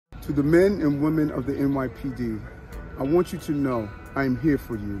To the men and women of the NYPD, I want you to know I am here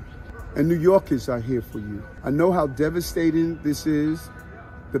for you. And New Yorkers are here for you. I know how devastating this is,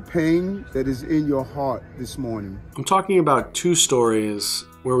 the pain that is in your heart this morning. I'm talking about two stories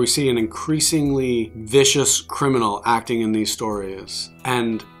where we see an increasingly vicious criminal acting in these stories.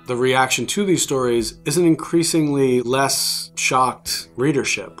 And the reaction to these stories is an increasingly less shocked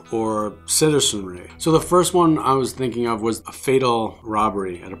readership or citizenry. So the first one I was thinking of was a fatal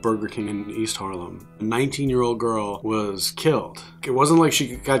robbery at a Burger King in East Harlem. A 19-year-old girl was killed. It wasn't like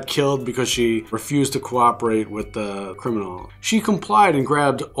she got killed because she refused to cooperate with the criminal. She complied and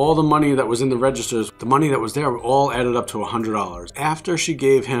grabbed all the money that was in the registers. The money that was there all added up to $100. After she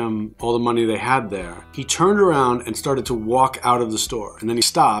gave him all the money they had there, he turned around and started to walk out of the store. And then he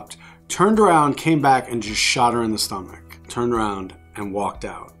stopped, turned around, came back, and just shot her in the stomach. Turned around and walked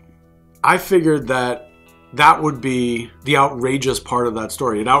out. I figured that that would be the outrageous part of that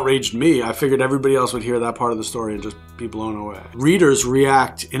story. It outraged me. I figured everybody else would hear that part of the story and just be blown away. Readers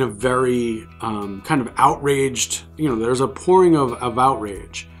react in a very kind of outraged, there's a pouring of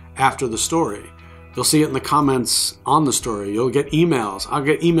outrage after the story. You'll see it in the comments on the story. You'll get emails. I'll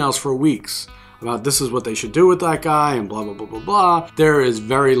get emails for weeks about this is what they should do with that guy and blah, blah, blah, blah, blah. There is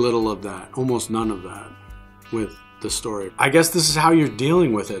very little of that, almost none of that with the story. I guess this is how you're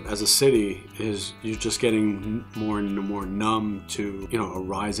dealing with it as a city, is you're just getting more and more numb to, a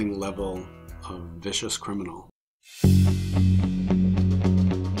rising level of vicious criminal.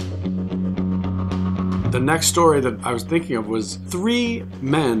 The next story that I was thinking of was 3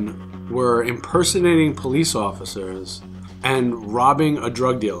 men were impersonating police officers and robbing a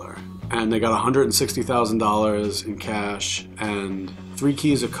drug dealer. And they got $160,000 in cash and 3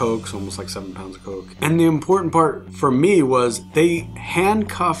 keys of coke, so almost like 7 pounds of coke. And the important part for me was they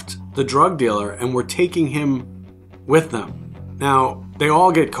handcuffed the drug dealer and were taking him with them. Now, they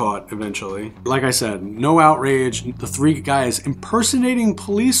all get caught eventually. Like I said, no outrage. The 3 guys impersonating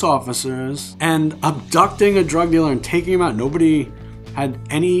police officers and abducting a drug dealer and taking him out. Nobody had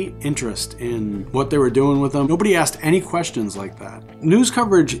any interest in what they were doing with them. Nobody asked any questions like that. News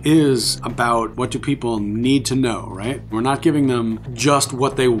coverage is about what do people need to know, right? We're not giving them just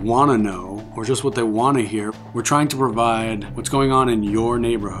what they want to know or just what they want to hear. We're trying to provide what's going on in your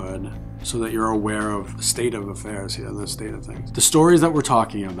neighborhood so that you're aware of the state of affairs here, the state of things. The stories that we're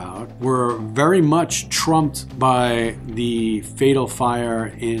talking about were very much trumped by the fatal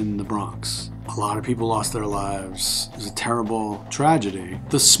fire in the Bronx. A lot of people lost their lives. It was a terrible tragedy.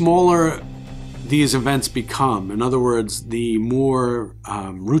 The smaller these events become, in other words, the more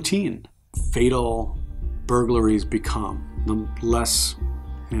routine fatal burglaries become, the less,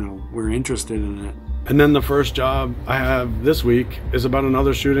 we're interested in it. And then the first job I have this week is about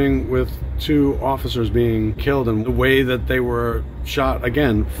another shooting with 2 officers being killed, and the way that they were shot,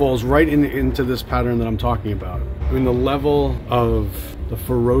 again, falls right into this pattern that I'm talking about. I mean, the level of the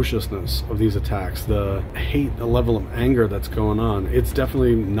ferociousness of these attacks, the hate, the level of anger that's going on, it's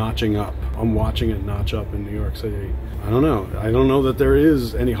definitely notching up. I'm watching it notch up in New York City. I don't know that there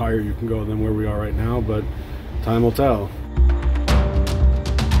is any higher you can go than where we are right now, but time will tell.